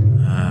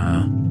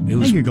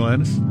 Thank you,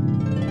 Gladys.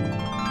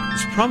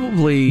 It's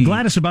probably...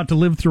 Gladys about to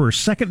live through her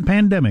second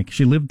pandemic.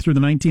 She lived through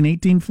the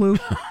 1918 flu,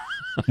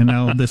 and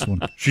now this one.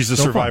 She's a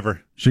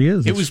survivor. She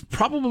is. It was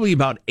probably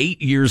about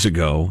 8 years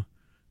ago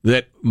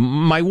that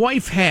my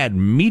wife had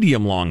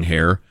medium long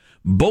hair.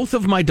 Both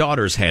of my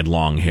daughters had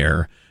long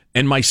hair.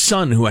 And my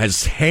son, who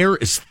has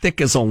hair as thick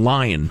as a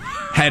lion,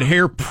 had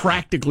hair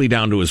practically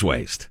down to his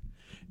waist.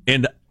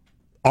 And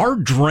our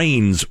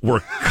drains were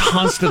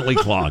constantly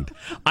clogged.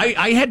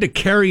 I had to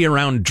carry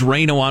around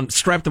Drano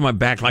strapped to my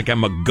back like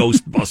I'm a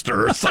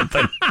Ghostbuster or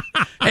something.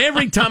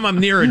 Every time I'm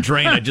near a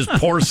drain, I just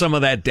pour some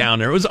of that down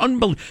there. It was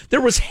unbelievable.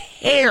 There was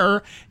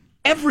hair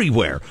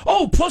everywhere.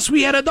 Oh, plus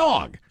we had a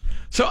dog.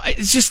 So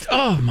it's just,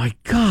 oh my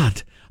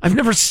God. I've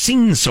never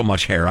seen so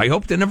much hair. I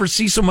hope to never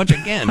see so much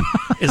again.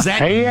 Is that?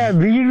 Hey, yeah,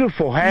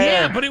 beautiful hair.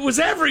 Yeah, but it was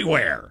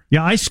everywhere.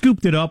 Yeah, I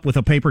scooped it up with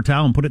a paper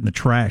towel and put it in the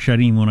trash. I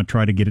didn't even want to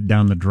try to get it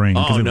down the drain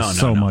because it was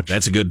so much.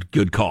 That's a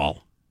good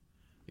call.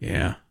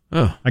 Yeah.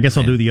 Oh, I guess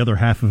I'll do the other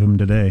half of him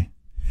today.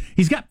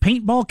 He's got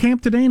paintball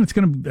camp today, and it's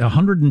going to be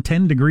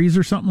 110 degrees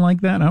or something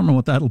like that. I don't know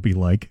what that'll be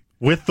like.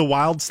 With the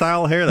wild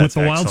style hair? That's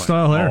with the wild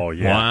style hair. Oh,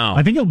 yeah. Wow.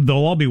 I think they'll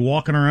all be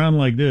walking around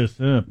like this.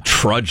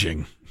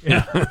 Trudging.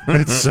 Yeah.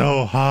 It's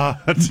so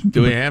hot.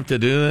 Do we have to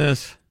do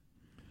this?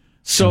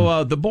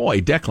 So the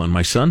boy, Declan,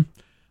 my son,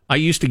 I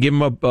used to give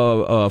him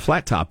a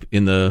flat top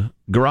in the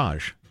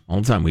garage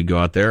all the time. We'd go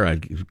out there,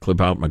 I'd clip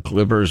out my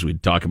clippers,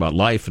 we'd talk about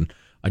life, and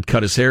I'd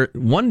cut his hair.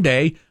 One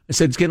day, I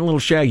said, "It's getting a little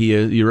shaggy.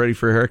 You ready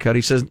for a haircut?"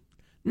 He says,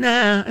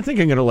 "Nah, I think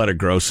I'm going to let it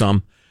grow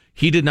some."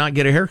 He did not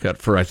get a haircut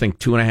for, I think,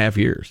 2.5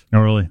 years. Oh,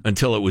 really?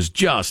 Until it was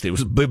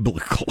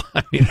biblical.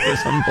 I mean, it was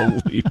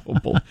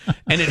unbelievable.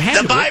 And it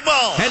had the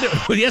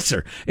Bible! Yes,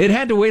 sir. It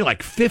had to weigh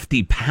like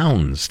 50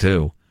 pounds,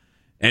 too.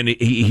 And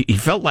he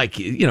felt like,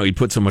 he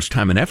put so much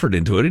time and effort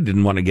into it, he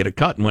didn't want to get it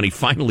cut. And when he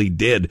finally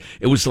did,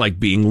 it was like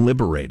being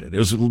liberated. It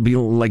was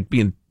like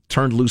being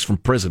turned loose from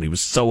prison. He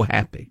was so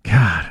happy.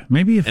 God,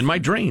 maybe if... And my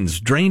drains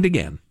drained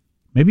again.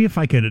 Maybe if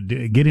I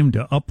could get him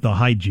to up the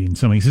hygiene.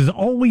 Something. He says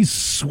always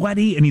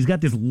sweaty, and he's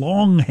got this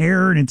long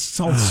hair, and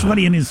it's all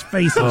sweaty in his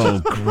face. Oh,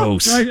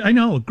 gross. I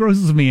know. It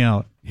grosses me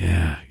out.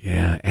 Yeah.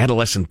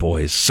 Adolescent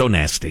boys, so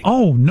nasty.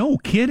 Oh, no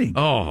kidding.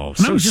 Oh,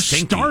 and I was just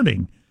stinky.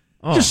 starting.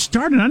 Oh. Just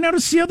starting. I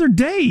noticed the other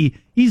day,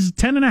 he's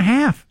 10 and a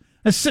half.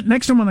 I was sitting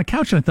next to him on the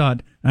couch, and I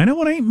thought, I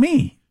know it ain't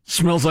me.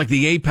 Smells like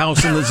the ape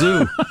house in the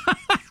zoo.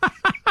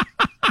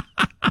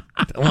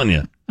 I'm telling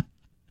you.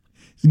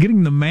 He's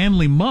getting the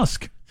manly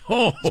musk.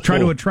 Oh, try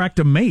to attract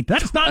a mate.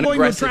 That's not going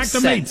to attract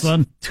a mate,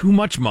 son. Too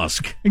much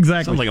musk.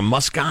 Exactly. Sounds like a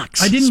musk ox.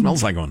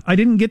 Smells like one. I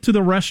didn't get to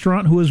the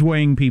restaurant who is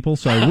weighing people,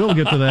 so I will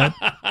get to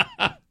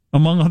that,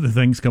 among other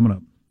things coming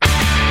up.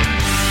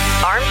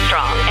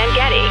 Armstrong and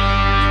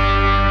Getty.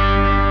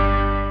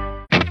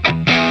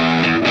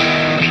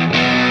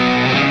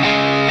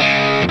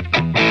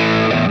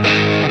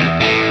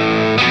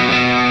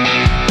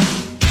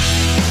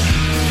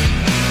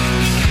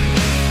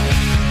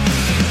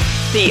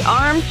 The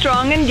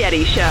Armstrong and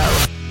Getty Show.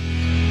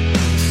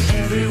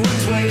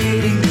 Everyone's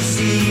waiting to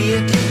see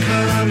if you're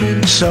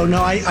coming. So,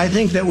 no, I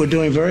think that we're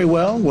doing very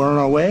well. We're on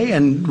our way,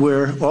 and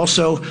we're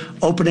also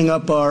opening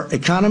up our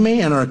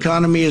economy, and our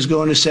economy is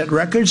going to set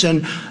records.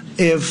 And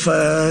if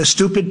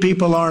stupid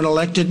people aren't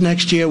elected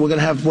next year, we're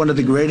going to have one of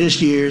the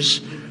greatest years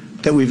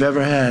that we've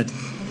ever had.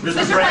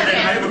 Mr. President,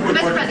 I have a quick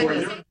question for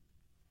you.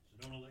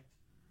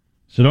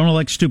 So don't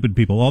elect stupid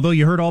people. Although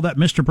you heard all that,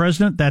 Mr.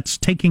 President, that's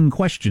taking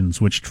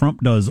questions, which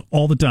Trump does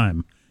all the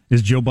time.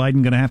 Is Joe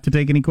Biden going to have to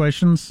take any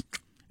questions?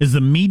 Is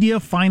the media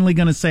finally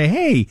going to say,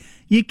 hey,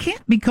 you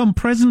can't become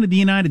president of the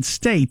United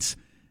States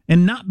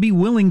and not be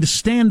willing to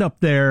stand up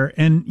there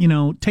and,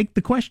 take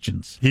the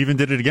questions? He even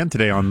did it again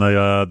today on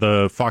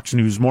the Fox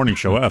News morning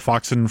show,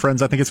 Fox and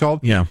Friends, I think it's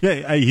called. Yeah.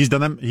 Yeah, he's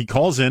done that. He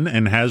calls in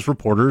and has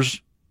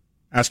reporters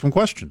ask him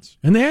questions.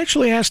 And they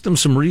actually asked him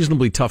some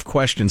reasonably tough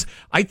questions.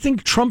 I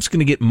think Trump's going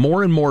to get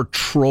more and more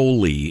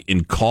trolly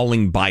in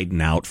calling Biden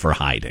out for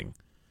hiding,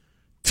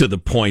 to the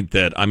point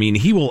that,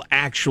 he will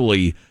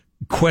actually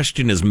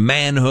question his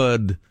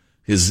manhood,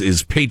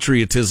 his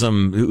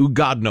patriotism. Who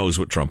God knows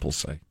what Trump will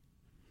say.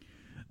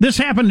 This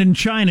happened in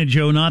China,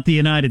 Joe, not the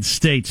United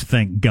States,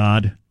 thank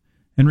God.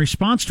 In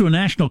response to a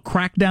national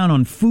crackdown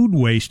on food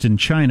waste in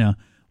China,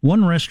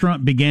 one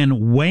restaurant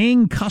began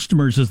weighing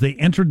customers as they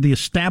entered the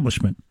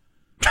establishment.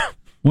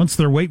 Once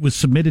their weight was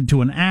submitted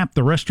to an app,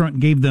 the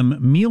restaurant gave them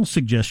meal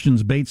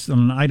suggestions based on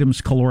an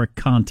item's caloric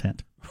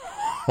content.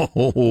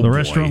 The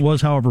restaurant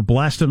was, however,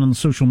 blasted on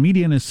social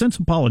media and has since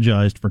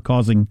apologized for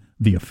causing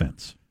the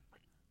offense.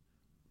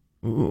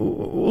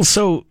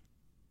 So,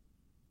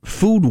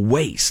 food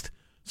waste.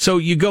 So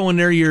you go in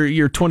there,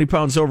 you're 20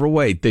 pounds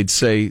overweight. They'd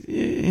say,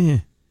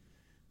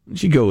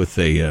 you go with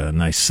a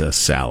nice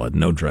salad,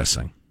 no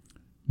dressing.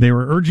 They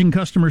were urging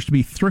customers to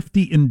be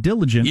thrifty and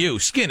diligent. You,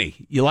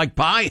 skinny, you like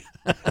pie?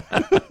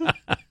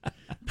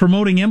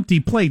 Promoting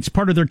empty plates,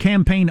 part of their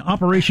campaign,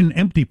 Operation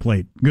Empty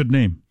Plate. Good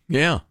name.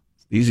 Yeah,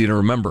 easy to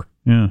remember.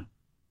 Yeah.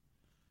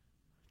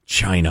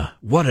 China,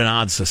 what an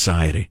odd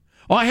society.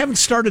 Oh, I haven't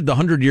started the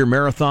 100-year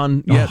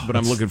marathon yet, but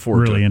I'm looking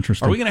forward to it. Really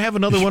interesting. Are we going to have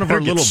another one of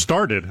our little...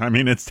 started.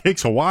 It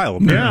takes a while.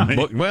 Apparently.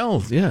 Yeah.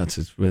 Well, yeah,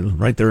 it's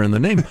right there in the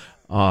name.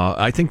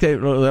 I think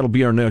that'll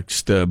be our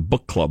next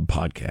book club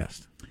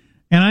podcast.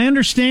 And I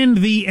understand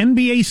the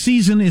NBA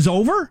season is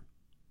over,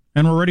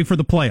 and we're ready for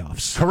the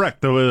playoffs. Correct.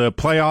 The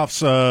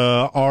playoffs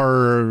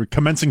are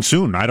commencing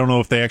soon. I don't know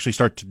if they actually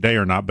start today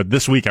or not, but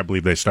this week I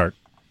believe they start.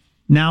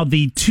 Now,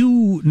 the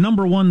two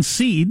number one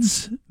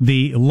seeds,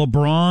 the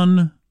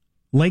LeBron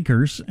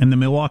Lakers and the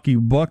Milwaukee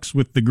Bucks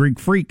with the Greek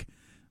Freak,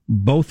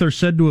 both are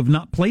said to have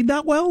not played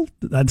that well.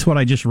 That's what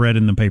I just read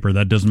in the paper.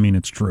 That doesn't mean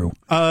it's true.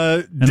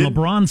 And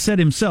LeBron said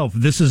himself,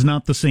 this is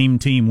not the same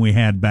team we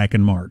had back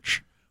in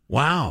March.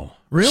 Wow.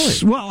 Really?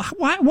 Well,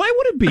 why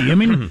would it be?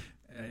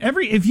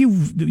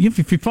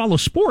 If you follow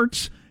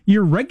sports,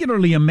 you're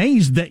regularly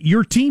amazed that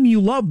your team you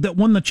loved that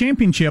won the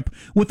championship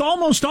with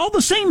almost all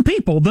the same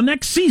people the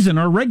next season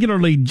are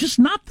regularly just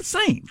not the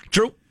same.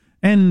 True.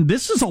 And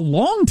this is a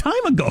long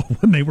time ago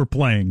when they were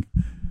playing.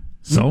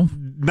 So,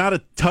 not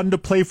a ton to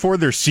play for.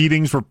 Their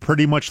seedings were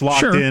pretty much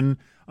locked in,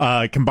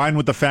 combined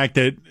with the fact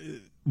that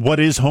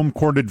what is home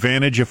court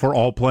advantage if we're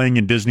all playing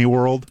in Disney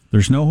World?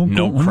 There's no home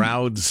court. No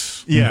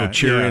crowds, no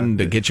cheering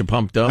to get you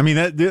pumped up.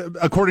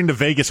 According to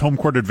Vegas, home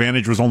court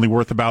advantage was only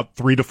worth about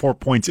 3 to 4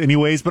 points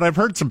anyways, but I've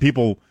heard some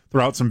people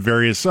throw out some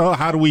various,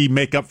 how do we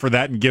make up for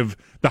that and give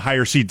the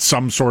higher seed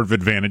some sort of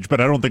advantage? But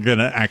I don't think they're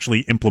going to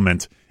actually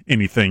implement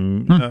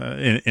anything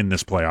in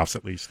this playoffs,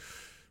 at least.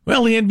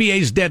 Well, the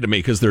NBA's dead to me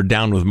because they're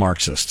down with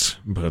Marxists.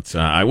 But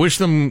I wish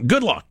them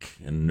good luck,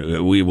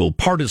 and we will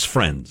part as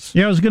friends.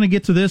 Yeah, I was going to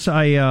get to this.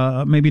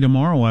 Maybe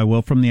tomorrow I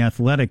will, from The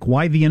Athletic,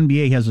 why the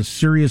NBA has a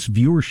serious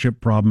viewership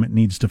problem it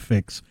needs to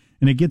fix.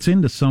 And it gets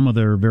into some of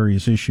their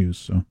various issues,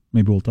 so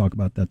maybe we'll talk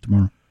about that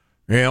tomorrow.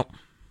 Yep.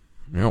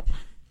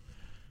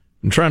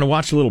 I'm trying to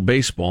watch a little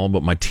baseball,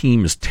 but my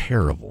team is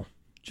terrible.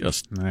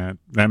 Just that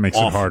makes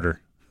awful. It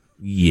harder.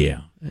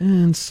 Yeah,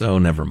 and so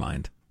never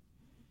mind.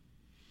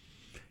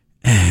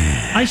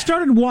 I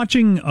started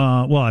watching,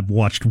 I've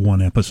watched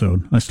one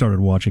episode. I started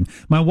watching.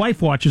 My wife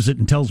watches it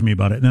and tells me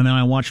about it. And then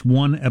I watched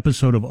one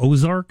episode of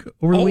Ozark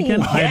over the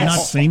weekend. Yes. I had not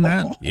seen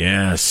that.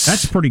 Yes.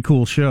 That's a pretty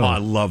cool show. Oh, I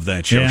love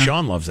that show. Yeah.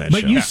 Sean loves that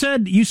show. But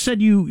you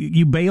said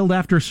you bailed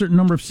after a certain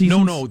number of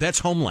seasons? No, that's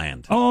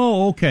Homeland.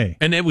 Oh, okay.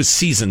 And it was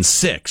season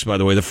 6, by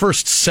the way. The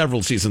first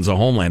several seasons of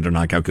Homeland are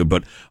not that good.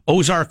 But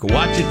Ozark,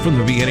 watch it from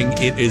the beginning.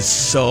 It is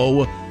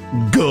so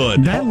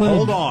good.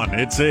 Hold on,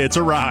 it's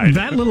a ride.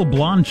 That little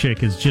blonde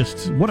chick is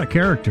just what a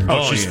character.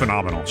 Oh, she's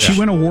phenomenal. She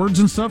win awards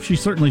and stuff. She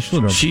certainly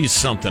should have. She's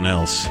something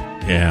else.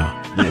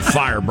 Yeah, little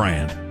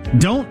firebrand.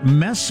 Don't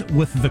mess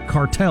with the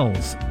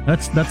cartels.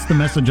 That's the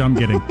message I'm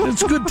getting.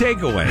 It's a good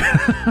takeaway.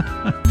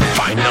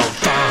 Final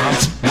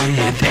Thoughts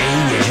with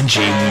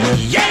A&G.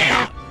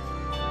 Yeah.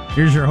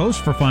 Here's your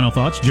host for Final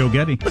Thoughts, Joe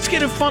Getty. Let's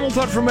get a final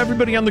thought from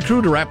everybody on the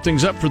crew to wrap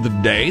things up for the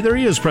day. There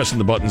he is, pressing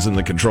the buttons in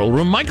the control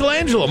room.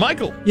 Michelangelo.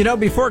 Michael.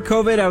 Before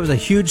COVID, I was a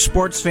huge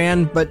sports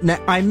fan, but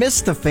I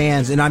miss the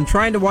fans, and I'm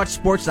trying to watch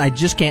sports, and I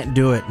just can't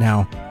do it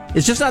now.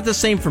 It's just not the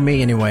same for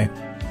me anyway.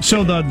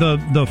 So the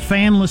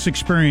fanless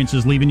experience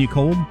is leaving you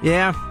cold?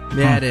 Yeah,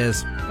 it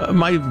is.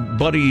 My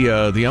buddy,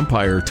 the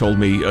umpire, told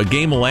me a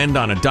game will end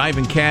on a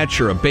diving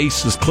catch or a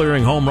base is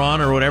clearing home run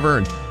or whatever,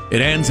 and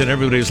it ends, and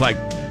everybody's like,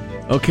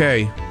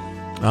 okay.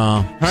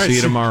 See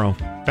you tomorrow.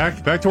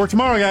 Back to work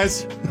tomorrow,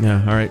 guys.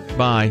 Yeah, all right.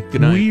 Bye.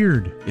 Good night.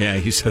 Weird. Yeah,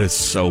 he said it's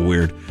so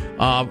weird.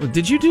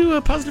 Did you do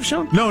a positive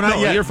show? No, not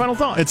yet. Your final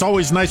thought? It's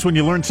always nice when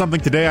you learn something.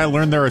 Today I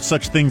learned there are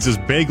such things as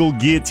bagel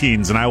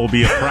guillotines, and I will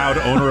be a proud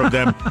owner of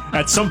them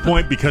at some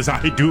point because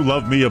I do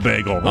love me a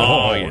bagel.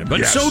 Oh, yeah.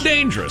 But yes. so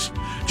dangerous.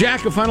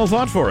 Jack, a final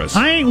thought for us.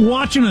 I ain't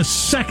watching a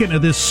second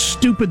of this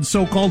stupid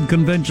so-called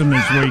convention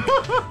this week,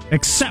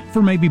 except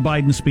for maybe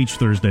Biden's speech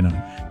Thursday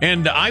night.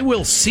 And I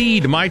will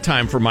cede my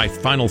time for my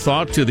final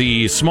thought to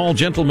the small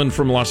gentleman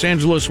from Los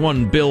Angeles,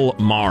 one Bill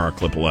Maher,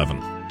 clip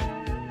 11.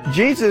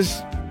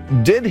 Jesus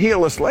did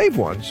heal a slave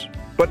once,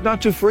 but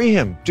not to free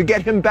him, to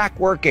get him back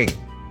working.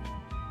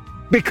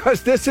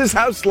 Because this is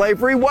how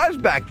slavery was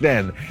back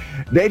then.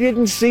 They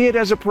didn't see it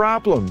as a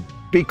problem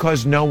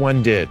because no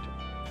one did.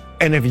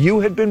 And if you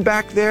had been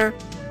back there,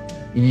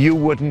 you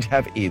wouldn't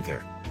have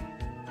either.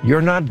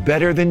 You're not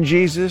better than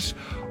Jesus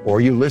or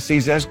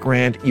Ulysses S.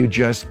 Grant. You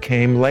just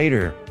came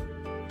later.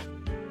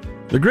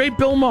 The great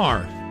Bill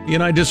Maher. He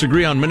and I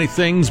disagree on many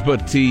things,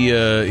 but he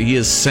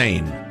is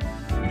sane,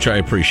 which I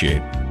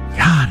appreciate.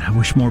 God, I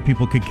wish more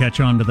people could catch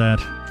on to that.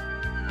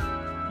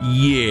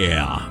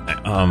 Yeah.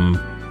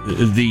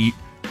 The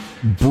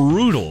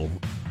brutal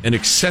and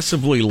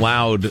excessively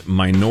loud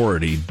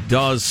minority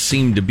does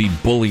seem to be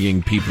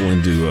bullying people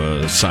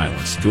into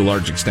silence to a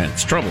large extent.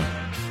 It's troubling.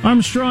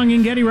 Armstrong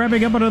and Getty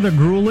wrapping up another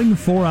grueling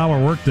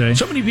 4-hour workday.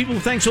 So many people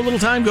think so little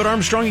time. Go to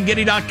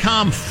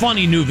ArmstrongandGetty.com.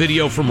 Funny new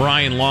video from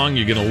Ryan Long.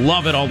 You're going to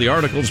love it. All the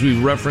articles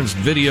we referenced,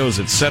 videos,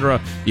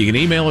 etc. You can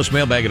email us,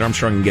 mailbag at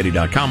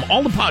ArmstrongandGetty.com.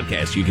 All the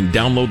podcasts, you can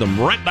download them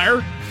right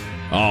there.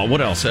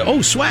 What else?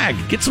 Swag.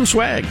 Get some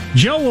swag.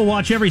 Joe will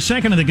watch every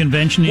second of the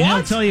convention, and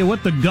he'll tell you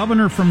what the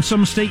governor from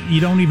some state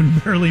you don't even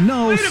barely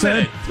know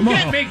said tomorrow.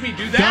 You can't make me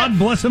do that. God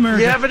bless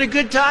America. You having a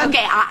good time?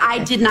 Okay,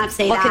 I did not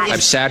say that.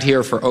 I've sat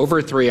here for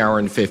over 3 hours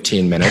and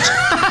 15 minutes.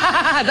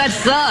 That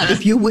sucks.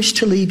 If you wish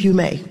to leave, you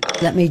may.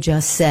 Let me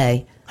just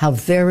say how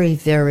very,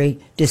 very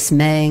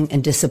dismaying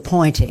and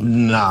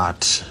disappointing.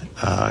 Not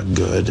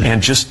good.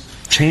 And just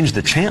change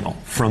the channel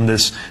from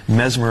this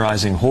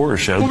mesmerizing horror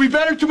show. We'll be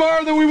better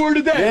tomorrow than we were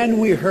today. Then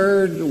we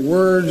heard the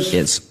words.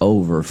 It's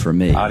over for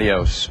me.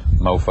 Adios,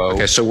 mofo.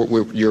 Okay, so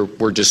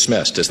we're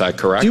dismissed. Is that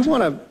correct? Do you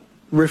want to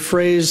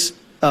rephrase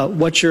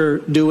what you're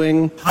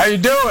doing? How you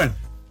doing?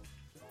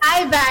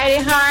 Hi,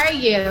 Barry. How are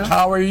you?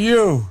 How are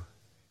you?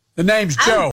 The name's Joe.